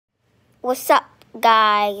What's up,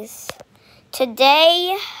 guys?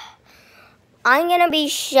 Today, I'm gonna be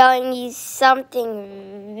showing you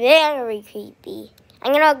something very creepy.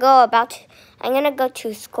 I'm gonna go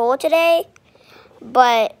to school today,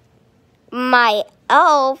 but my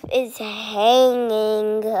elf is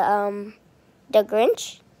hanging the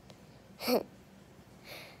Grinch.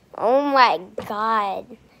 Oh my God!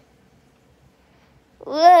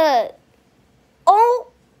 Look! Oh!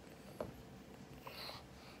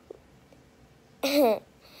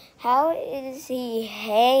 How is he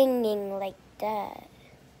hanging like that?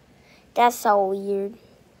 That's so weird.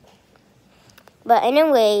 But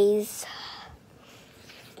anyways,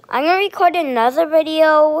 I'm gonna record another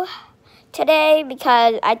video today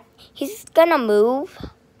because he's gonna move.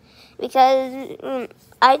 Because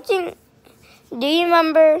I think, do you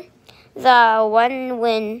remember the one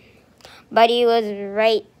when Buddy was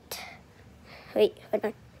right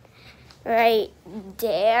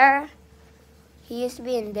there? He used to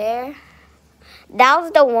be in there. That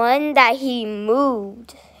was the one that he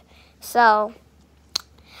moved. So,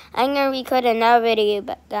 I'm going to record another video,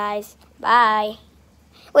 guys. Bye.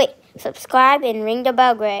 Wait, subscribe and ring the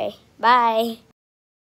bell, Gray. Bye.